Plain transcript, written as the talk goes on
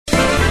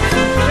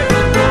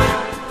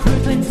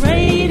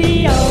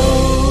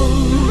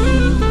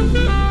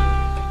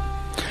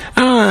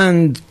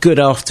and good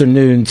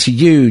afternoon to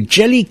you.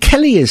 Jelly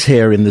Kelly is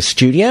here in the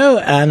studio,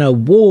 and a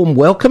warm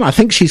welcome. I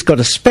think she's got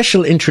a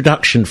special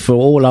introduction for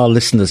all our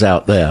listeners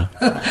out there.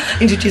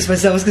 Introduce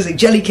myself. I was going to say,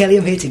 Jelly Kelly,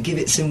 I'm here to give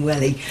it some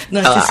welly.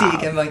 Nice to see you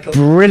again, Michael.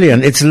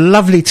 Brilliant. It's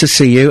lovely to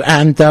see you,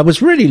 and I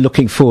was really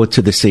looking forward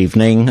to this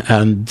evening,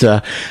 and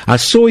I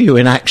saw you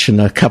in action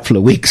a couple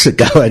of weeks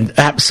ago, an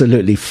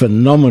absolutely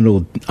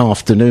phenomenal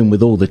afternoon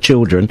with all the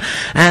children,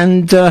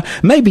 and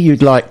maybe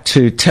you'd like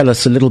to tell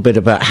us a little bit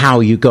about how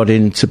you got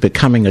into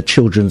becoming a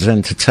children's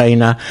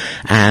entertainer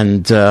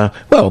and,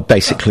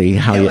 basically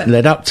how you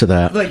led up to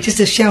that. Right,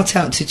 just a shout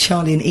out to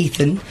Charlie and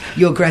Ethan,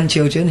 your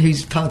grandchildren,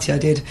 whose party I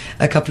did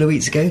a couple of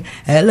weeks ago.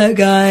 Hello,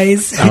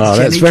 guys. Oh,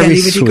 that's very Kelly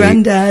sweet. With your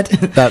granddad.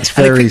 That's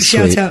very and a quick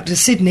sweet. shout out to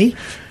Sydney,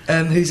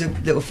 who's a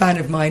little fan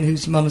of mine,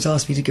 whose mum has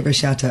asked me to give her a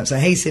shout out. So,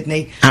 hey,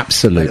 Sydney.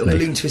 Absolutely. My little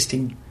balloon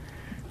twisting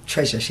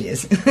treasure she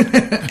is.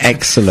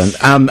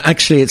 Excellent.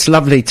 Actually, it's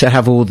lovely to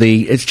have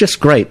it's just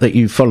great that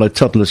you follow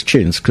Toddlers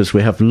Tunes, because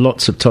we have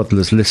lots of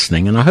toddlers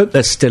listening, and I hope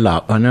they're still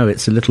up. I know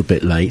it's a little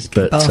bit late,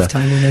 but bath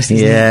time almost,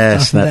 isn't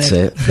yes,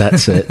 it?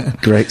 That's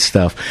it. Great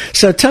stuff.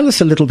 So tell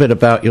us a little bit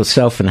about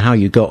yourself and how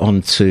you got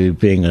on to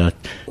being a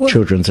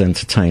children's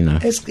entertainer.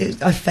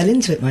 I fell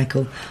into it,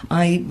 Michael.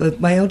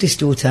 My eldest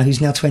daughter,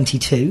 who's now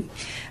 22,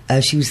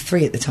 she was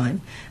 3 at the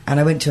time, and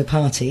I went to a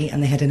party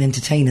and they had an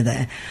entertainer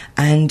there,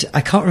 and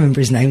I can't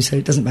remember his name, so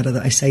it doesn't matter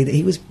that I say that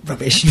he was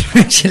rubbish.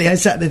 Actually, I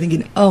sat there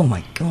thinking, oh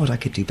my God, I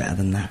could do better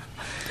than that.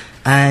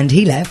 And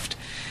he left,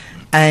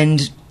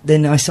 and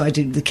then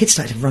the kids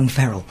started to run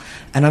feral,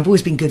 and I've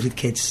always been good with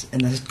kids,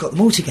 and I got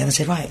them all together. I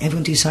said, right,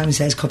 everyone do Simon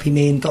Says, copy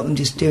me, and got them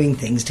just doing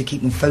things to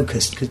keep them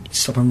focused, to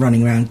stop them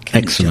running around.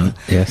 Excellent,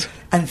 yes.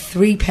 And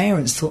 3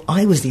 parents thought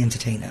I was the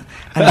entertainer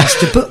and asked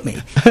to book me.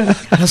 And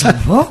I was like,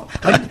 what?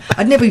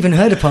 I'd never even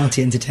heard of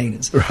party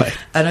entertainers. Right.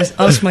 And I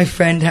asked my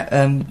friend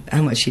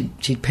how much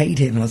she'd paid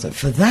him, and I was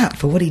like,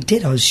 for what he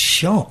did, I was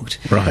shocked.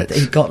 Right. That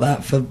he got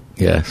that for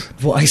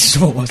what I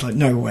saw. I was like,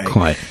 no way.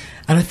 Quite.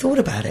 And I thought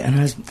about it, and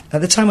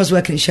at the time I was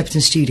working at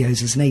Shepperton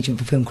Studios as an agent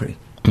for film crew.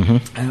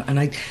 Mm-hmm. And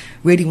I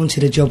really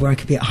wanted a job where I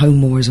could be at home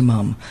more as a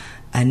mum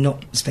and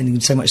not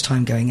spending so much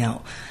time going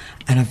out.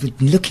 And I've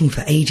been looking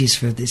for ages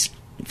for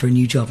a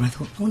new job, and I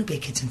thought, I want to be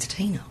a kids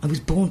entertainer. I was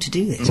born to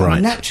do this. Right.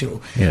 I'm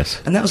natural.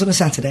 Yes. And that was on a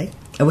Saturday.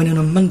 I went in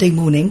on Monday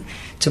morning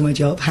to my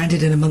job,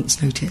 handed in a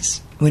month's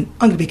notice. I went,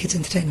 I'm going to be a kids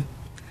entertainer.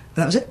 And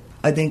that was it.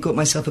 I then got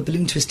myself a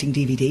balloon twisting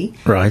DVD.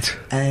 Right.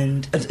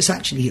 And it was a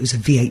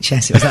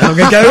VHS. It was that long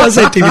ago. It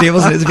wasn't a DVD, it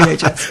wasn't. It was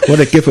a VHS. What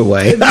a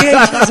giveaway.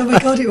 VHS, oh my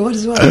God, it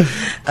was as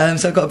well.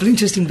 So I got a balloon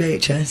twisting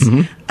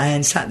VHS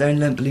and sat there and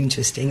learnt balloon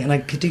twisting, and I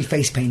could do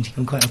face painting.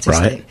 I'm quite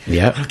artistic. Right,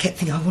 yeah. And I kept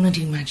thinking, I want to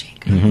do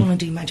magic. I want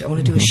to do magic. I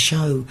want to do a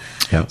show.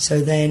 Yep.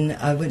 So then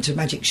I went to a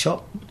magic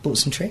shop, bought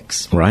some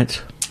tricks.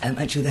 Right.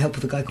 Actually, with the help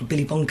of a guy called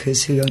Billy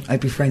Bonkers, who I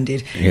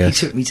befriended. Yes.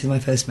 He took me to my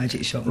first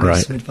magic shop and right.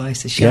 gave some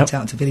advice. So shout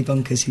out to Billy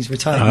Bonkers, who's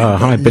retired. Oh,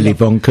 hi, Billy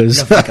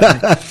Bonkers. Lovely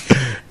guy.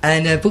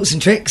 And bought some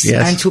tricks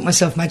and taught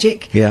myself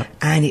magic. Yeah.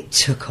 And it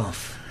took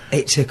off.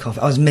 It took off.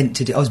 I was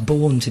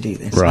born to do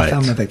this. Right. I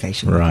found my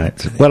vocation.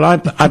 Right. Well,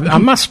 I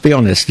must be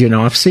honest,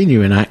 I've seen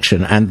you in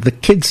action, and the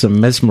kids are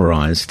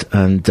mesmerised,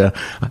 and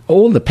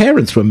all the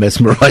parents were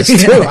mesmerised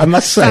too, I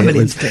must say.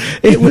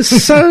 It was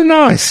so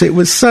nice. It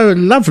was so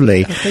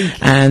lovely. Oh,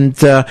 and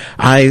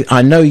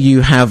I know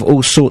you have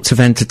all sorts of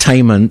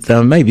entertainment.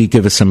 Maybe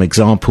give us some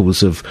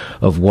examples of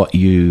what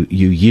you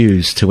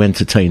use to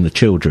entertain the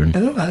children.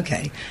 Oh,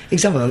 okay.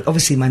 Example,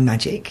 obviously my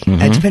magic.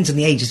 It depends on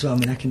the age as well. I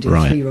mean, I can do a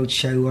 3-year-old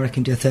show, or I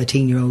can do a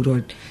 13-year-old,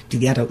 or do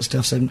the adult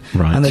stuff. So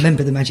I'm a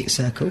member of the Magic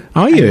Circle.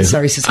 Are you? The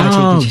Surrey Society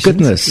of Oh, Magicians.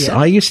 goodness. Yeah.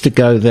 I used to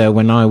go there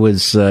when I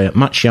was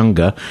much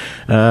younger.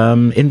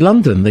 In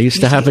London, they used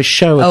to have a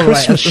show, a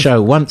Christmas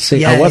show once.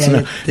 I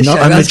wasn't not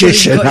a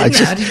magician. I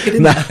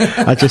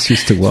just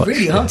used to watch. It's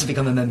really hard to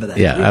become a member there.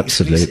 Yeah, really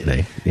absolutely.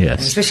 Exclusive. Yes.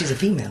 And especially as a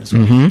female as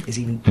well. There's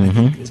even, I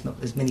think there's not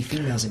as many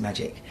females in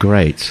magic.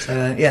 Great. So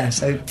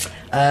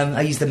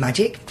I use the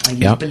magic. I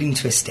use balloon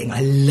twisting.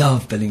 I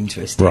love balloon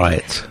twisting.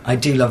 Right.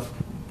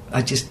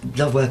 I just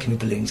love working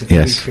with balloons. They're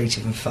very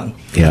creative and fun.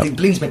 Yeah. I think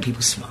balloons make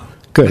people smile.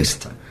 Good. Most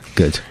of the time.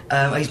 Good.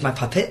 I use my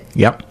puppet.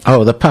 Yep.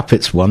 Oh, the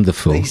puppet's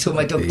wonderful. You saw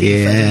my dog, Deefa.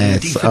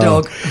 Yes. Deefa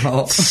dog.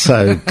 Oh.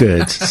 So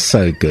good.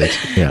 So good.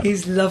 Yeah.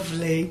 He's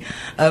lovely.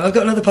 I've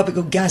got another puppet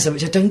called Gaza,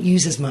 which I don't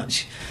use as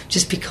much,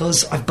 just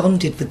because I've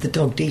bonded with the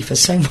dog Deefa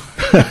so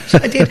much.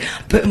 I did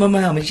put him on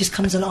my arm, and he just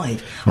comes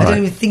alive. Right. I don't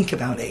even think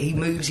about it. He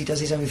moves, he does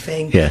his own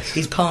thing. Yes.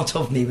 He's part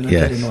of me when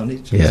I put him on.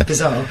 It's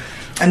bizarre.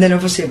 And then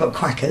obviously I've got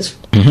Quackers.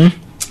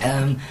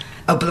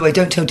 Oh, by the way,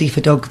 don't tell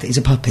Deefa Dog that he's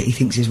a puppet. He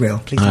thinks he's real.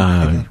 Please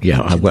don't.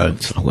 Yeah, I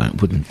won't.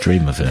 Wouldn't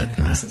dream of it.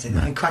 No.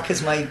 And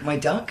Quacker's my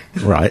duck.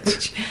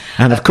 Right.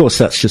 And of course,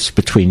 that's just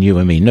between you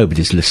and me.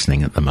 Nobody's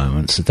listening at the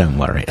moment, so don't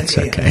worry. It's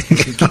okay.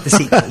 Keep the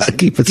secret.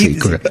 Keep a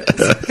secret.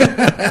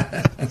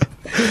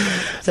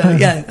 So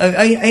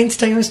I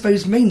entertain. I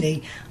suppose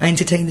mainly I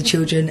entertain the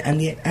children and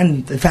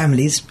the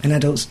families and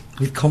adults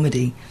with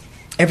comedy.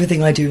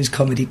 Everything I do is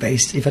comedy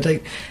based. If I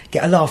don't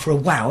get a laugh or a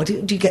wow, do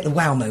you get the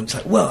wow moments?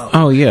 Like, whoa.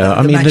 Oh, yeah.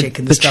 I mean,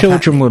 the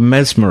children were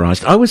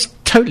mesmerised. I was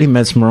totally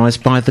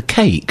mesmerised by the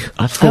cake.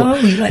 I thought Oh,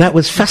 you like that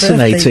was the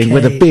fascinating, birthday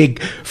with a cake.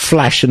 big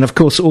flash, and of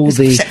course all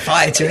the. Set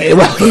fire to it.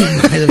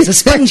 It was a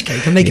sponge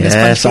cake. I'm making a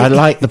sponge Yes, cake. I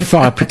like the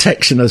fire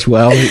protection as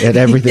well. You had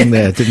everything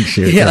there, didn't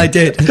you? Yeah, I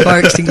did. Fire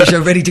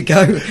extinguisher ready to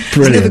go. It's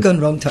never gone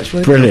wrong, touch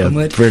wood. Brilliant, knock on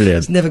wood. brilliant.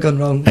 It's never gone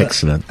wrong. But,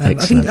 Excellent, I think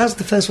excellent. that was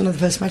the first one of the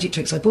first magic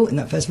tricks I bought in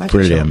that first magic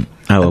Brilliant. shop.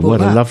 I Oh, bought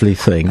what a that. lovely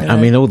thing. I I know.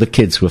 mean, all the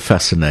kids were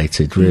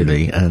fascinated,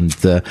 really. And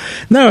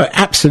no,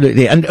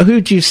 absolutely. And who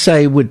do you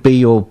say would be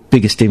your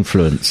biggest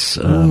influence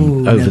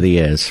over the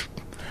years?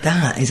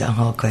 That is a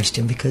hard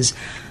question because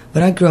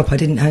when I grew up, I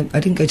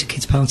didn't go to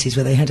kids' parties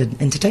where they had an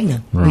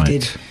entertainer. Right. We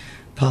did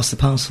pass the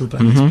parcel,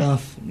 Brandon's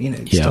Bath, Yeah.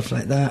 stuff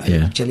like that.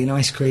 Yeah. Jelly and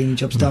ice cream,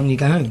 job's done, you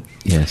go home.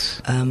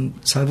 Yes.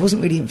 So I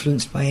wasn't really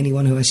influenced by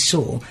anyone who I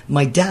saw.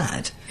 My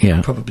dad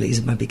Yeah. probably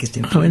is my biggest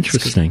influence. 'cause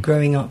interesting.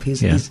 Growing up,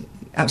 he's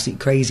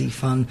absolutely crazy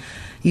fun.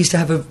 He used to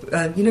have a,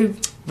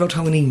 Rod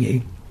Hole and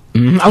Emu.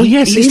 Oh,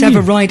 yes. He used to have a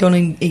Emu. ride on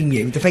an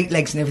emu with the fake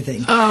legs and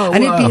everything. Oh,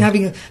 and he'd wow. been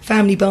having a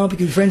family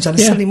barbecue with friends, and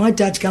Yeah. suddenly my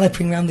dad's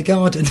galloping around the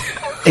garden.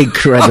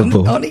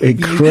 Incredible. on emu,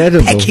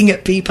 Incredible. Pecking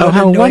at people. Oh,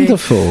 how annoying.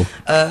 wonderful.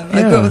 I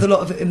Yeah. grew up with a lot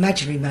of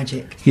imaginary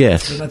magic.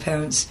 Yes. So my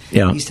parents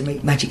Yeah. used to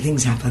make magic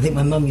things happen. I think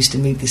my mum used to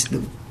move this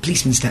little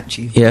policeman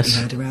statue Yes.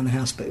 we had around the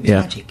house, but it was Yeah.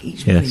 magic.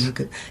 Each Yes.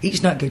 morning,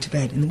 each night I'd go to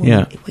bed. In the morning,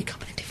 Yeah. I'd wake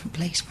up in a different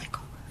place,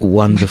 Michael.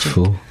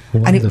 Wonderful. Magic.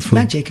 And it was Wonderful.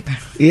 magic,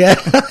 apparently. Yeah.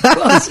 It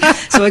was.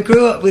 So I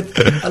grew up with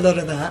a lot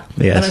of that.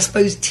 Yes. And I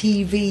suppose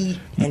TV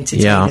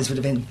entertainers Yeah. would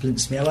have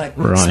influenced me. I like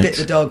Right. Spit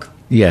the Dog.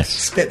 Yes.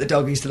 Spit the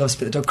Dog. I used to love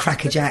Spit the Dog.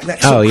 Crackerjack. That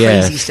Oh, sort of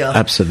yes, crazy stuff.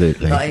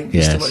 absolutely, That I used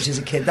yes. to watch as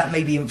a kid. That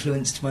maybe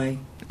influenced my...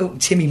 Oh,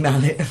 Timmy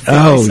Mallet.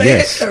 Oh, I say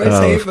yes. it, or I say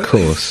Oh, it, of but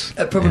course.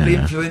 That probably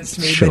Yeah. influenced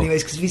me Sure. in many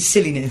ways because of his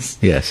silliness.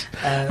 Yes.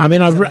 Um, I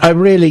mean, I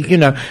really,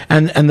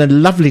 and the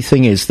lovely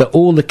thing is that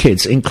all the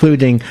kids,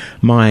 including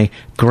my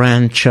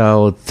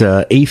grandchild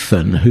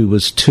Ethan,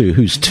 who's two.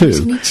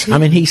 Isn't he two? I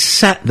mean, he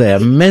sat there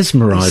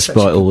mesmerised such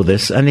by a all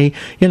this, and he,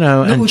 and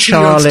all 2-year-olds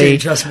Charlie, do,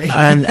 trust me.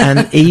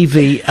 and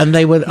Evie, and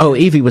they were. Oh,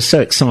 Evie was so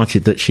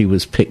excited that she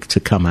was picked to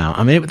come out.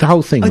 I mean, the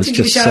whole thing I was didn't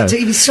give a just shout out so.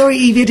 to Evie. Sorry,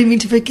 Evie, I didn't mean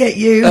to forget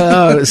you.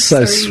 Oh, it was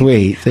so Sorry.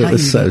 sweet. It Hi,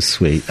 was so Evie.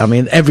 sweet. I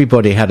mean,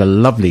 everybody had a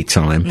lovely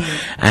time.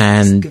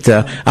 And good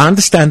fun. I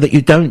understand that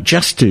you don't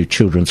just do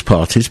children's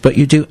parties, but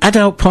you do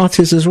adult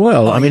parties as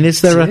well. I mean,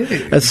 is there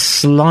do. a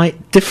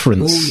slight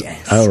difference? Oh,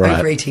 yes. Oh, right.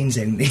 Over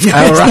 18s only.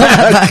 All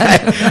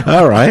right. Okay.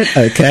 All right.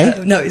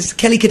 Okay. No, it's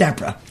Kelly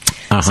Cadabra.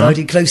 Uh-huh. So I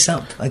do close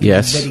up. I do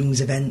Yes. weddings,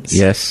 events.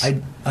 Yes.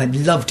 I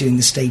love doing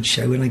the stage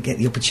show when I get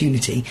the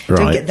opportunity. Right.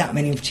 Don't get that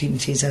many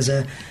opportunities as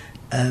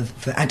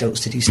for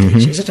adults to do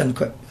stage shows.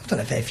 I've done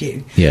a fair few.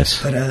 Mm-hmm.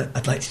 Yes. But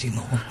I'd like to do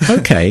more.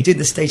 Okay. Do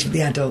the stage for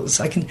the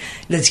adults.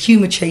 There's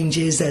humour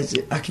changes.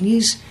 I can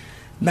use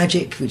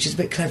magic, which is a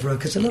bit cleverer,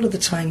 because a lot of the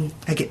time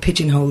I get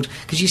pigeonholed,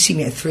 because you see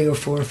me at a 3 or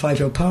 4 or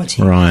 5-year-old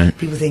party. Right.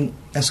 People think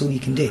that's all you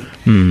can do.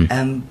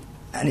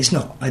 And it's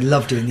not. I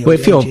love doing the Well,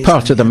 if you're ages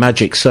part of and the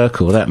magic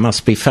circle, that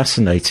must be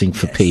fascinating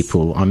for Yes.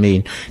 people. I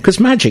mean,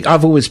 because magic,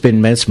 I've always been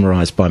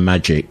mesmerised by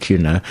magic,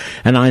 and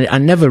I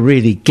never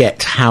really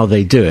get how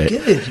they do it,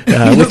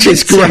 Good. which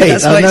is Me too, great.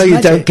 that's why I know it's you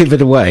magic. don't give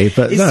it away,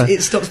 but no.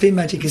 It stops being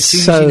magic as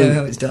soon as you know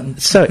how it's done.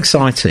 So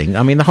exciting.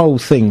 I mean, the whole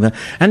thing,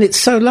 and it's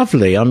so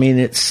lovely. I mean,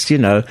 it's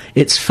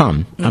it's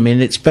fun. I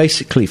mean, it's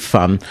basically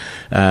fun.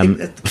 Kelly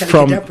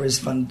Cadabra is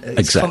fun.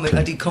 Exactly.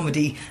 I do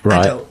comedy,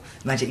 Right. adult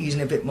magic, using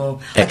a bit more.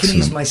 I Excellent. can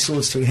use my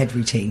swords through head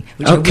routine,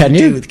 which Oh, I can wouldn't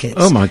you? do with kids.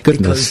 Oh my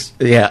goodness!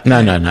 because- Yeah,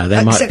 no.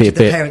 There might Except be a the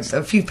bit. parents.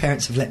 A few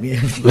parents have let me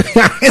do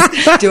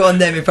it on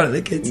them in front of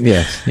the kids.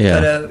 Yes, yeah,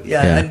 But,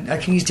 yeah. and I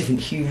can use different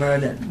humour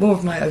and more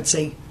of my, I would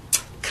say,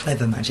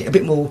 clever magic. A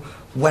bit more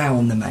wow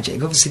on the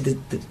magic. Obviously,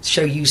 the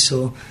show you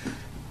saw,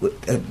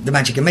 the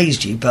magic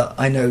amazed you, but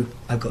I know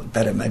I've got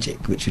better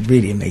magic, which would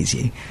really amaze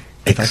you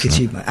if I could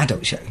do my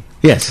adult show.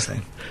 Yes. So,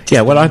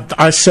 Yeah, well,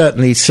 I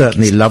certainly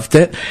loved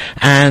it.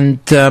 And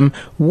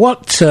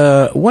what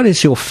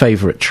is your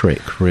favourite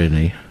trick,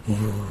 really?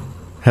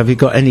 Have you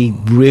got any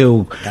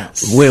real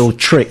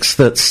tricks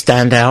that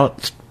stand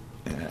out?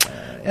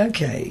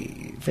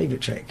 okay,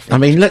 favourite trick. I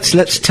mean,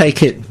 let's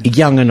take it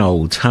young and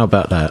old. How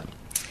about that?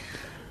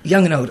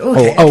 Young and old. Or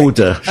Okay,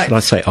 older? Should I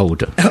say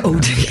older?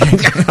 Older,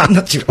 yeah. I'm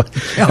not sure.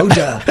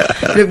 Older.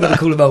 I don't want to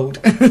call them old.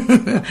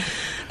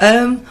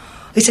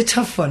 It's a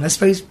tough one, I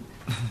suppose.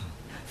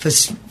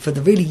 For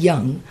the really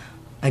young,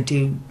 I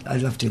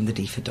love doing the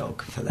D for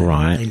dog for them.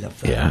 Right. They love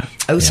that. Yeah.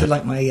 I also Yeah.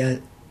 like my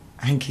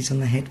hankies on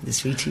the head with the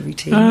sweetie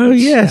routine. Oh, which,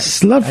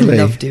 yes, lovely.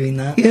 I love doing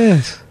that.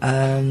 Yes.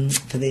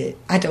 For the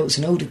adults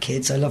and older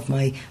kids, I love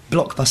my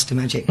blockbuster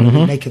magic. Where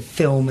we make a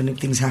film and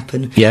things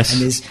happen. Mm-hmm. Yes.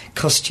 And there's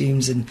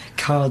costumes and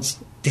cards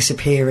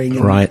disappearing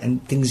and, Right.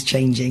 and things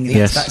changing. And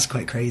Yes. that's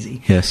quite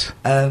crazy. Yes.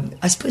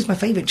 I suppose my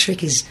favourite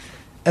trick is,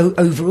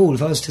 overall,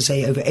 if I was to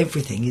say over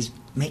everything, is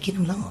making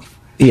them laugh.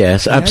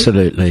 Yes, You know?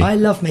 absolutely. I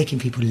love making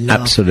people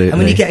laugh. Absolutely. And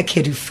when you get a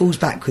kid who falls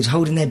backwards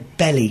holding their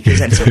belly, because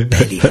that's a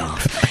belly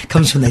laugh,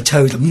 comes from their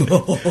toes.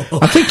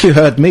 I think you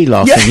heard me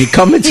laughing. Yeah. You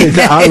commented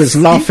that I was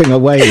Yes. laughing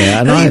away there,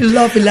 and No, you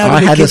laughing louder I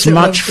than had kids as that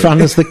much love it.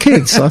 fun as the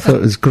kids. I thought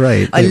it was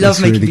great. I It love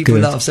was making really people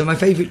good. laugh. So my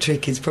favourite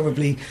trick is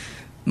probably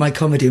my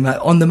comedy,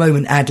 on the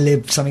moment, ad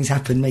lib, something's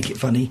happened, make it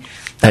funny.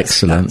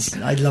 Excellent.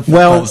 I love that.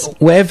 Well,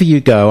 wherever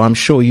you go, I'm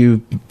sure you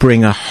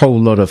bring a whole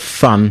lot of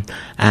fun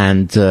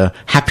and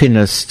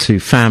happiness to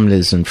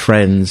families and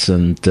friends,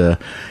 and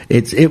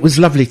it was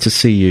lovely to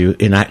see you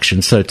in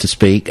action, so to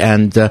speak,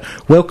 and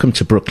welcome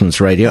to Brooklands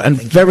Radio.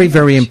 And very,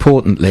 very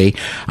importantly,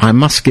 I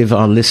must give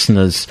our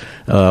listeners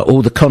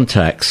all the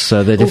contacts,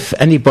 so that if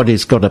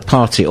anybody's got a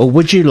party, or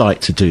would you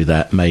like to do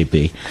that,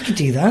 maybe? I could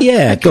do that.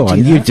 Yeah, go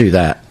on, you do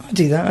that. I'll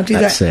do that. I'll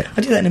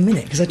do that in a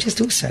minute, because I just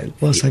also,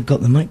 whilst I've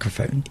got the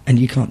microphone, and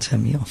you can't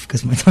turn me off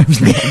because my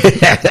time's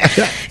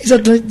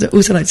not. I'd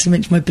also like to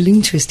mention my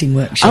balloon twisting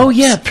workshops. Oh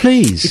yeah,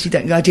 please. If you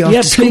don't, I do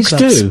after school please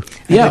clubs. do.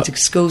 I go to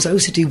schools. I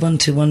also do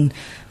 1-to-1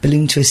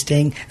 balloon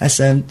twisting.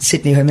 That's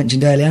Sydney, who I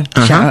mentioned earlier.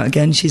 Shout out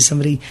again. She's a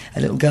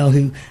little girl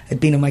who had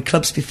been on my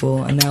clubs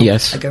before, and now I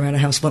go around her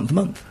house once a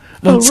month.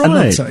 A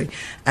month, sorry.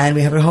 And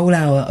we have a whole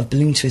hour of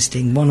balloon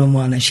twisting,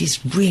 one-on-one, and she's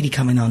really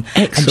coming on.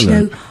 Excellent. And you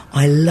know,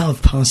 I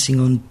love passing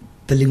on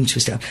balloon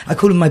twisting. I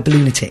call them my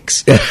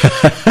balloonaticks.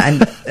 And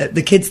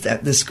the kids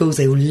at the schools,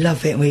 they all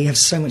love it, and we have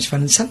so much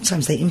fun. And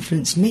sometimes they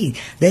influence me.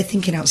 They're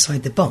thinking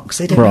outside the box.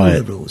 They don't know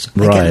the rules.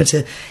 I get them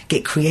to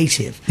get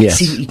creative,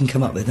 see what you can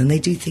come up with, and they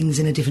do things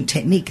in a different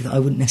technique that I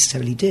wouldn't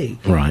necessarily do.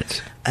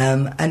 Right.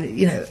 And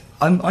you know,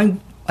 I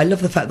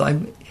love the fact that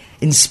I'm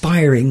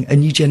inspiring a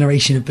new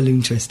generation of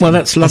balloon twisting. Well,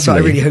 that's lovely. That's what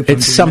I really hope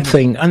it's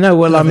something. I know.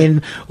 Well, I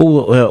mean,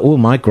 all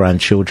my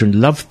grandchildren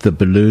loved the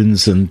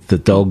balloons and the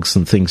dogs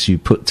and things you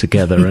put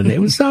together, and it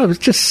was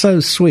just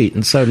so sweet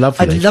and so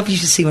lovely. I'd love you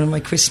to see one of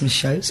my Christmas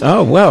shows.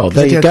 Oh well,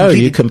 there you go.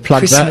 You can plug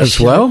Christmas that as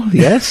well.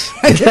 Yes,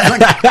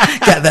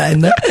 get that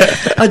in there.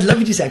 I'd love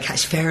you to see. I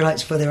catch fairy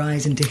lights for their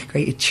eyes and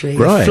decorate a tree.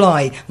 Right. I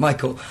fly,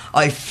 Michael.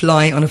 I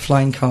fly on a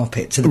flying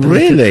carpet to the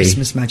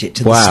Christmas magic,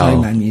 to the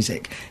snowman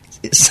music.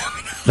 It's so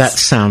nice. That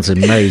sounds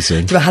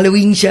amazing. To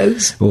Halloween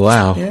shows.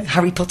 Wow. Yeah,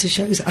 Harry Potter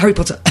shows. Harry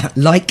Potter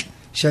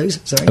shows.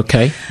 Sorry.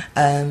 Okay.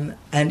 And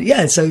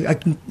yeah, so I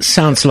can.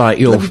 Sounds like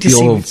you're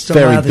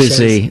very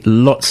busy. Shows.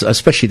 Lots,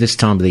 especially this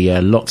time of the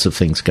year. Lots of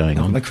things going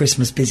on. My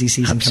Christmas busy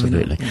season.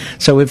 Absolutely. Coming up. Yeah.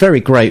 So we're very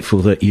grateful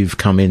that you've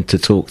come in to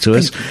talk to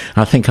us.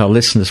 I think our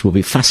listeners will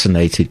be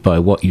fascinated by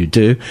what you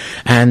do,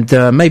 and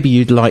maybe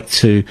you'd like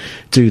to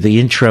do the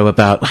intro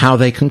about how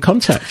they can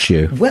contact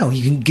you. Well,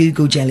 you can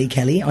Google Jelly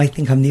Kelly. I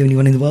think I'm the only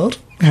one in the world.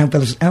 How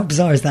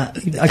bizarre is that?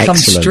 I come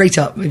straight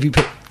up if you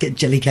get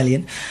Jelly Kelly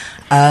in.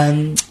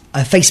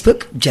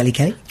 Facebook, Jelly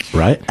Kelly.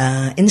 Right.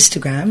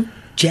 Instagram,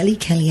 Jelly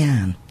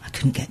Kellyanne. I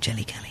couldn't get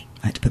Jelly Kelly.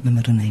 I had to put my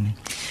middle name in.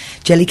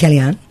 Jelly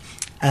Kellyanne.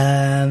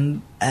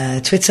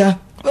 Twitter.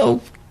 Oh,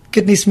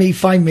 goodness me,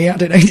 find me. I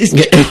don't know. It's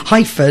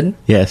hyphen.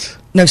 Yes.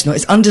 No, it's not.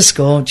 It's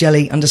 _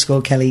 Jelly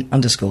 _ Kelly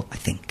 _ I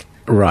think.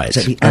 Right.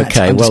 So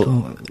okay.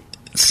 Well,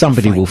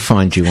 somebody will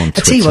find you on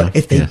Twitter. I tell you what,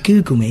 if they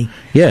Google me,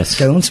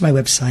 go onto my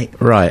website.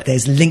 Right.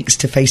 There's links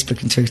to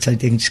Facebook and Twitter.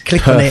 They can just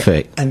click on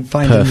it and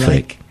find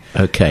them.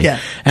 Okay. Yeah.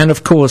 And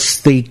of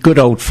course, the good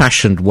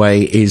old-fashioned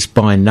way is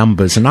by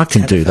numbers, and I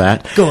can do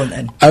that. Go on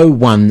then.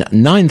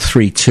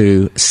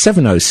 01932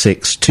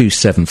 706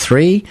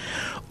 273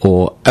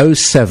 or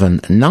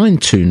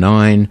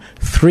 07929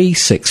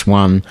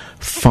 361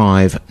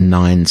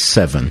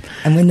 597.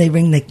 And when they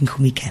ring, they can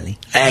call me Kelly.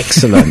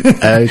 Excellent.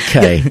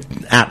 Okay.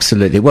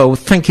 Absolutely. Well,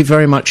 thank you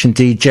very much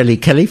indeed, Jelly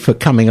Kelly, for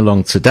coming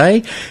along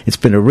today. It's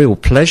been a real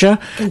pleasure.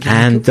 Thank you,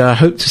 and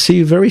hope to see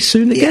you very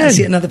soon again. Yeah, see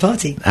you at another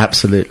party.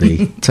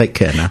 Absolutely. Take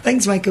care now.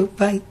 Thanks, Michael.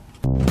 Bye.